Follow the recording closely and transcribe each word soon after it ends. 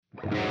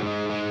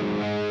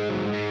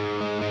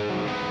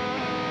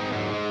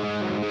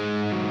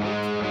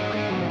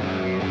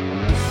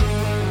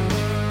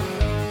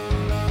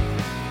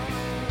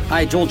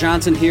Hi, Joel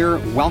Johnson here,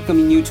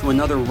 welcoming you to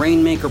another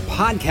Rainmaker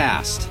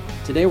podcast.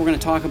 Today we're going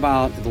to talk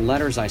about the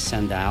letters I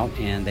send out,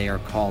 and they are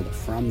called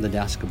From the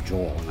Desk of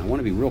Joel. And I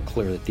want to be real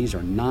clear that these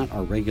are not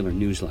our regular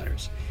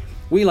newsletters.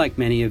 We, like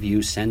many of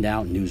you, send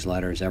out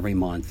newsletters every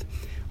month.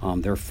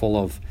 They're full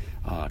of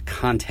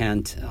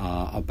content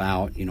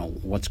about,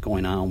 what's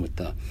going on with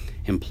the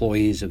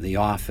employees of the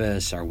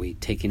office. Are we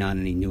taking on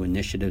any new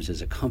initiatives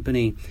as a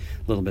company?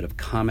 A little bit of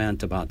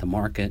comment about the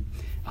market.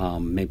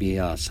 Maybe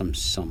a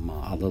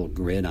little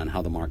grid on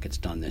how the market's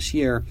done this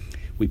year.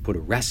 We put a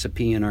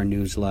recipe in our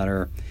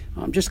newsletter,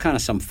 just kind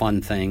of some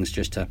fun things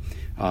just to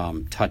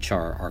touch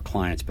our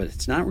clients, but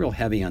it's not real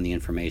heavy on the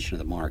information of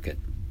the market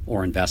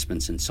or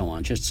investments and so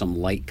on, just some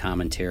light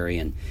commentary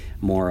and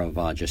more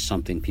of just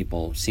something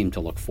people seem to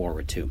look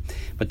forward to.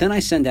 But then I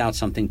send out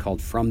something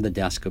called From the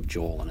Desk of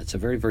Joel, and it's a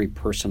very, very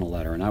personal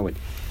letter, and I would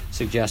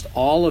suggest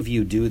all of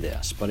you do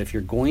this, but if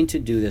you're going to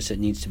do this, it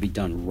needs to be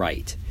done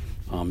right.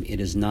 It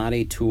is not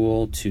a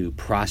tool to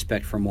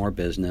prospect for more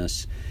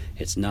business.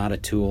 It's not a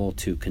tool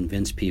to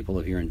convince people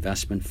of your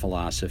investment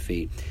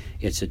philosophy.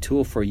 It's a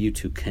tool for you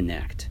to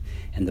connect.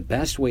 And the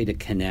best way to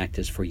connect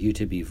is for you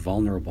to be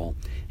vulnerable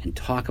and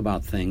talk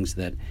about things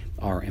that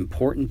are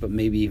important but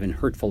maybe even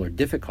hurtful or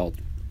difficult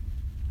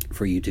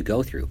for you to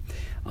go through.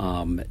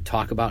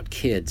 Talk about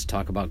kids,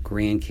 talk about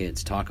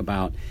grandkids, talk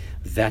about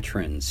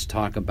veterans,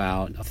 talk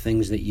about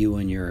things that you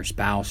and your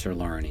spouse are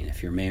learning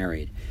if you're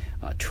married.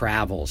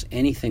 Travels,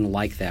 anything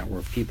like that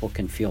where people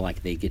can feel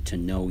like they get to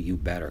know you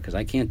better. Because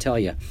I can't tell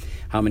you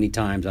how many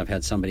times I've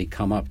had somebody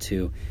come up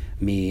to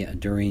me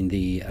during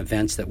the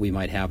events that we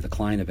might have, the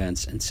client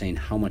events, and saying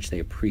how much they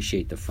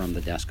appreciate the From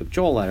the Desk of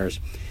Joel letters.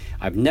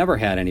 I've never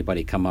had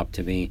anybody come up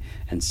to me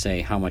and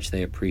say how much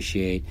they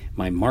appreciate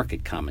my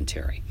market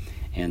commentary.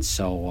 And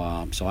so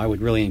I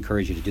would really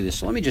encourage you to do this.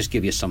 So let me just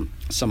give you some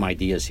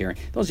ideas here.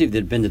 Those of you that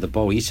have been to the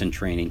Bo Eason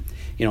training,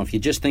 if you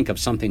just think of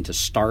something to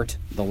start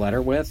the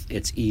letter with,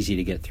 it's easy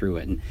to get through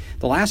it. And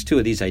the last two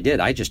of these I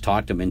did. I just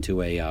talked them into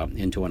an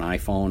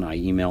iPhone. I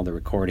emailed the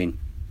recording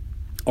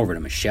over to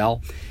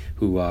Michelle,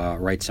 who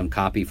writes some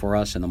copy for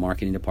us in the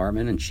marketing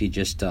department, and she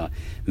just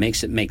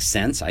makes it make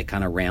sense. I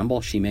kind of ramble.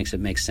 She makes it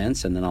make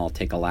sense, and then I'll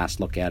take a last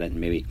look at it and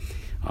maybe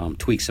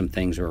tweak some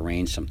things or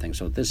arrange some things.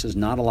 So this is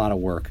not a lot of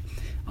work.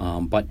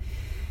 But,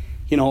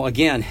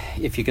 again,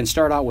 if you can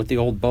start out with the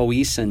old Bo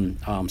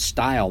Eason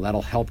style,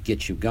 that'll help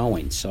get you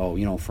going.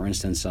 So, for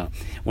instance,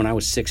 when I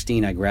was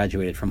 16, I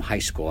graduated from high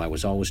school. I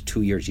was always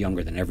 2 years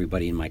younger than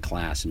everybody in my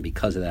class, and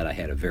because of that, I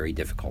had a very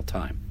difficult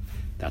time.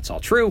 That's all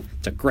true.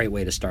 It's a great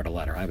way to start a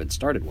letter. I haven't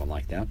started one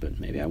like that, but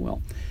maybe I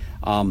will.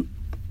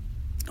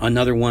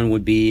 Another one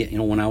would be,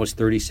 when I was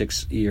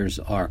 36 years,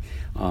 or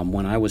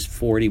when I was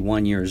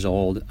 41 years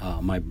old,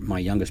 my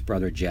youngest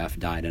brother, Jeff,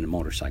 died in a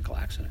motorcycle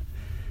accident.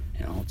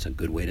 It's a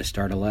good way to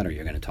start a letter.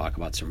 You're going to talk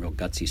about some real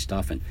gutsy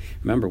stuff. And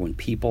remember, when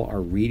people are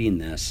reading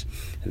this,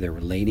 they're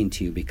relating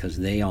to you because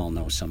they all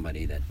know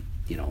somebody that,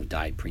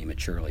 died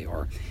prematurely,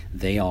 or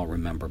they all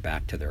remember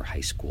back to their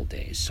high school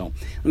days. So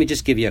let me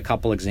just give you a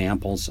couple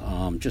examples,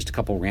 just a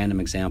couple random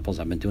examples.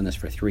 I've been doing this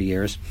for 3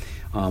 years.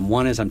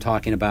 One is I'm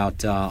talking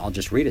about, I'll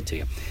just read it to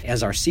you.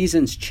 As our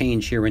seasons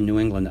change here in New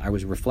England, I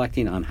was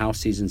reflecting on how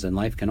seasons in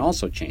life can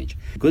also change.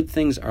 Good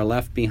things are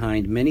left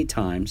behind many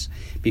times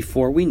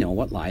before we know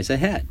what lies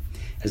ahead.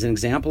 As an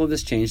example of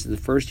this change, is the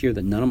first year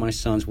that none of my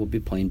sons will be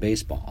playing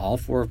baseball. All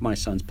 4 of my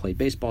sons played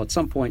baseball at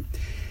some point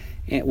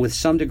with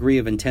some degree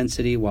of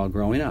intensity while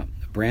growing up.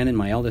 Brandon,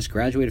 my eldest,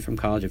 graduated from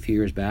college a few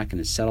years back and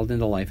has settled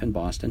into life in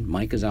Boston.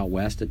 Mike is out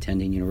west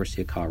attending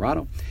University of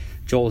Colorado.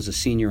 Joel is a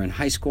senior in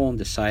high school and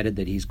decided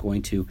that he's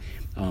going to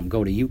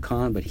go to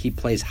UConn, but he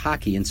plays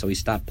hockey, and so he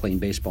stopped playing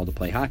baseball to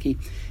play hockey.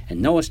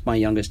 And Noah, my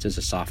youngest, is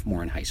a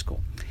sophomore in high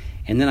school.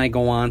 And then I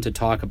go on to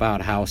talk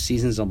about how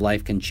seasons of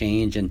life can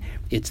change, and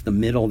it's the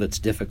middle that's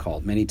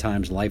difficult. Many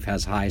times life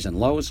has highs and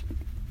lows.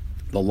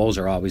 The lows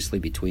are obviously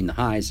between the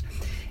highs.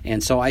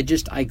 And so I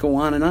go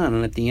on,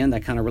 and at the end I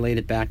kind of relate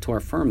it back to our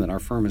firm, that our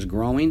firm is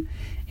growing,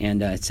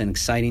 and it's an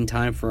exciting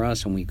time for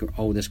us, and we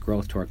owe this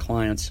growth to our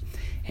clients.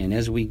 And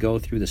as we go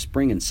through the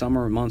spring and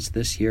summer months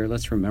this year,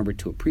 let's remember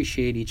to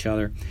appreciate each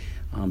other,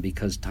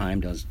 because time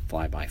does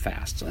fly by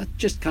fast. So that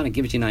just kind of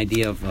gives you an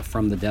idea of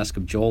From the Desk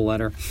of Joel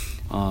letter.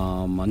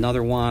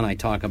 Another one, I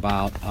talk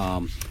about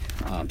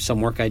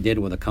some work I did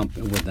with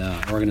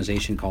an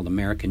organization called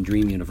American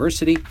Dream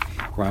University,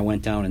 where I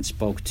went down and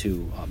spoke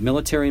to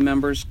military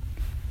members.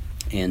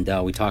 And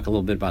we talk a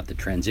little bit about the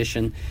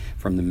transition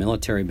from the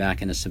military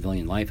back into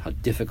civilian life, how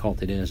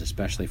difficult it is,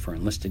 especially for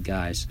enlisted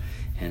guys,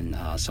 and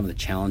some of the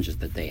challenges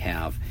that they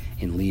have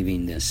in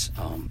leaving this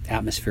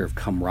atmosphere of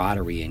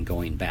camaraderie and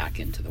going back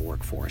into the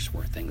workforce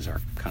where things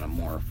are kind of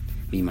more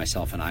me,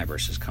 myself, and I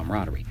versus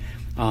camaraderie.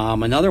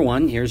 Another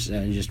one, here's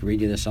just read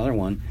you this other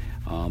one,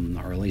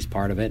 or at least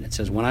part of it. It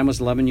says, when I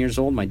was 11 years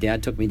old, my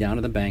dad took me down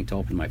to the bank to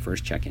open my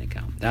first checking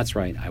account. That's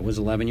right, I was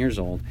 11 years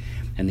old,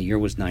 and the year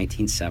was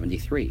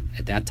 1973.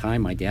 At that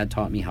time, my dad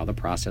taught me how the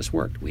process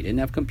worked. We didn't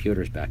have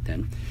computers back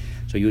then,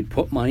 so you would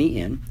put money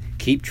in,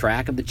 keep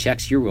track of the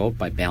checks you wrote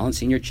by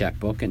balancing your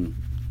checkbook and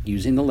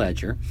using the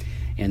ledger,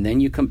 and then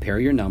you compare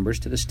your numbers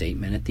to the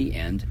statement at the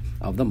end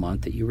of the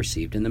month that you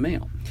received in the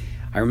mail.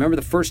 I remember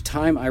the first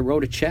time I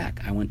wrote a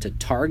check. I went to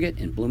Target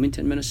in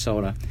Bloomington,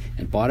 Minnesota,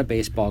 and bought a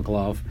baseball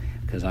glove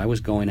because I was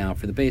going out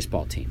for the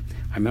baseball team.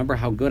 I remember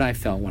how good I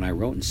felt when I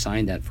wrote and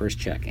signed that first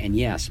check. And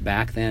yes,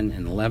 back then,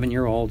 an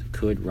 11-year-old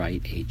could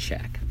write a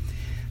check.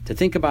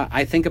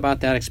 I think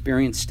about that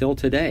experience still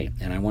today,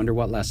 and I wonder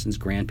what lessons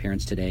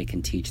grandparents today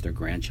can teach their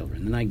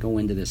grandchildren. Then I go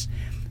into this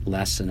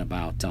lesson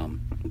about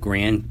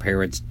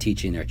grandparents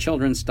teaching their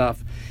children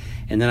stuff.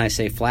 And then I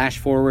say, flash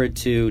forward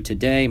to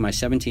today, my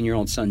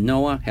 17-year-old son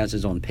Noah has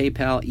his own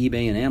PayPal,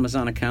 eBay, and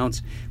Amazon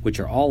accounts, which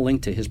are all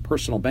linked to his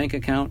personal bank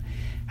account.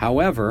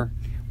 However,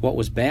 what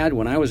was bad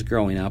when I was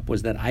growing up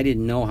was that I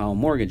didn't know how a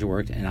mortgage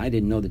worked, and I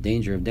didn't know the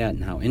danger of debt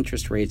and how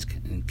interest rates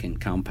can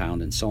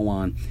compound and so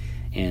on.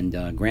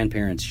 And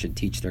grandparents should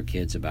teach their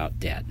kids about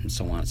debt and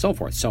so on and so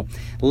forth. So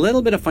a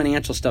little bit of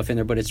financial stuff in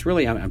there, but it's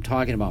really, I'm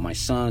talking about my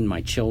son,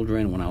 my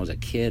children, when I was a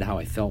kid, how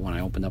I felt when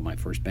I opened up my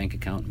first bank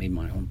account and made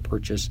my own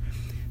purchase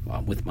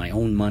with my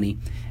own money.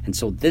 And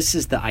so this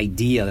is the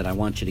idea that I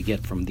want you to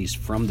get from these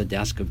From the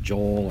Desk of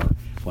Joel, or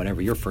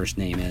whatever your first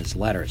name is,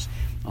 letters.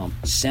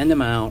 Send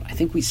them out. I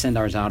think we send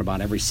ours out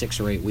about every 6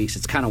 or 8 weeks.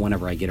 It's kind of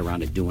whenever I get around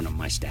to doing them.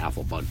 My staff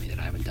will bug me that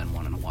I haven't done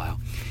one in a while.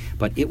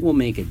 But it will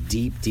make a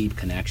deep, deep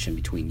connection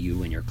between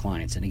you and your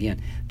clients. And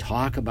again,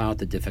 talk about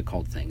the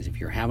difficult things. If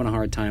you're having a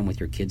hard time with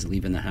your kids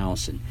leaving the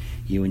house and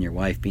you and your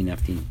wife being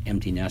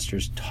empty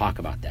nesters, talk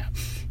about that.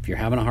 If you're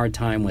having a hard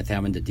time with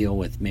having to deal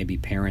with maybe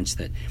parents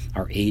that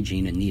are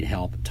aging and need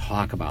help,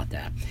 talk about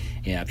that.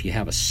 Yeah, if you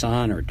have a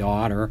son or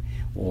daughter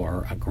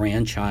or a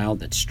grandchild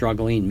that's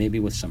struggling maybe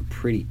with some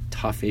pretty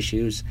tough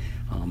issues,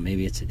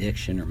 maybe it's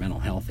addiction or mental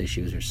health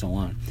issues or so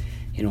on,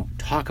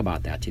 talk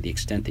about that to the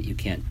extent that you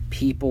can.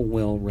 People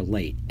will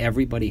relate.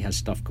 Everybody has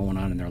stuff going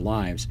on in their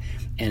lives,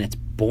 and it's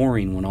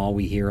boring when all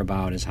we hear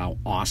about is how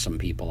awesome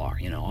people are.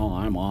 Oh,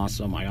 I'm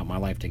awesome. I got my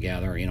life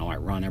together. I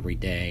run every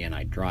day, and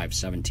I drive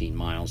 17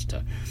 miles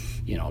to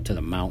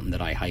the mountain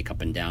that I hike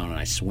up and down, and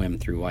I swim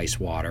through ice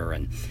water,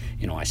 and,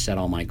 I set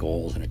all my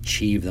goals and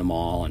achieve them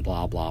all, and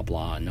blah, blah,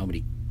 blah, and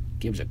nobody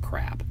gives a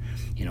crap.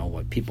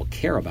 What people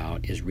care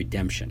about is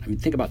redemption. I mean,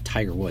 think about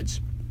Tiger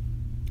Woods.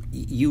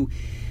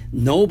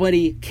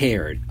 Nobody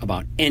cared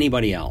about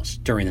anybody else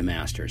during the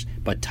Masters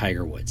but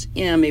Tiger Woods.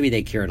 Yeah, maybe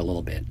they cared a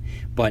little bit,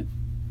 but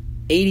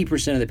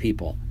 80% of the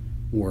people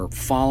were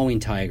following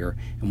Tiger,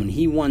 and when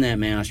he won that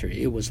Masters,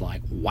 it was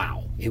like,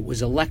 wow. It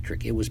was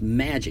electric. It was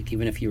magic,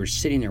 even if you were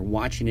sitting there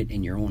watching it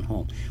in your own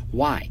home.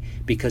 Why?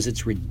 Because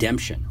it's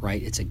redemption,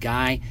 right? It's a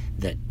guy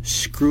that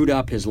screwed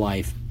up his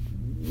life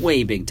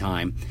way big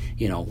time,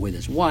 with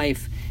his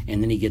wife,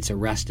 and then he gets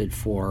arrested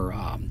for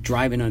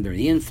driving under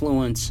the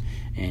influence,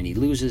 and he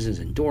loses his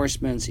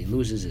endorsements, he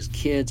loses his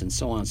kids, and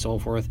so on and so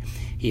forth.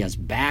 He has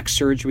back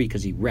surgery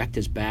because he wrecked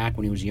his back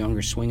when he was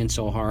younger, swinging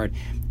so hard,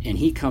 and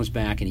he comes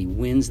back and he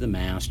wins the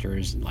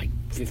Masters like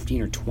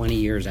 15 or 20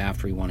 years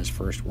after he won his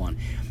first one.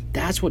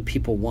 That's what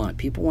people want.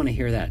 People want to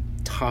hear that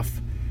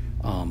tough,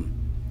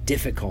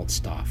 difficult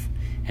stuff.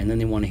 And then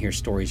they want to hear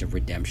stories of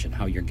redemption,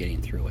 how you're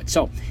getting through it.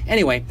 So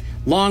anyway,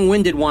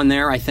 long-winded one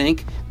there, I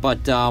think,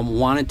 but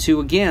wanted to,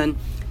 again,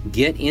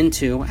 get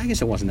into, I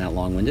guess it wasn't that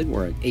long-winded.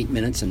 We're at 8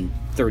 minutes and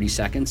 30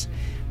 seconds.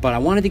 But I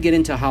wanted to get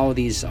into how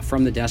these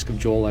From the Desk of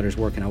Joel letters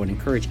work, and I would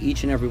encourage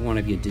each and every one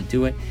of you to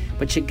do it.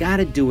 But you got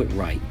to do it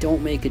right.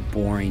 Don't make it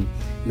boring.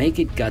 Make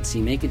it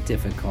gutsy. Make it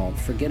difficult.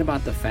 Forget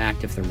about the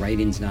fact if the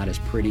writing's not as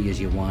pretty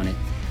as you want it.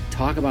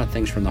 Talk about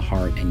things from the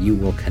heart, and you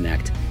will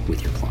connect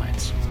with your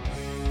clients.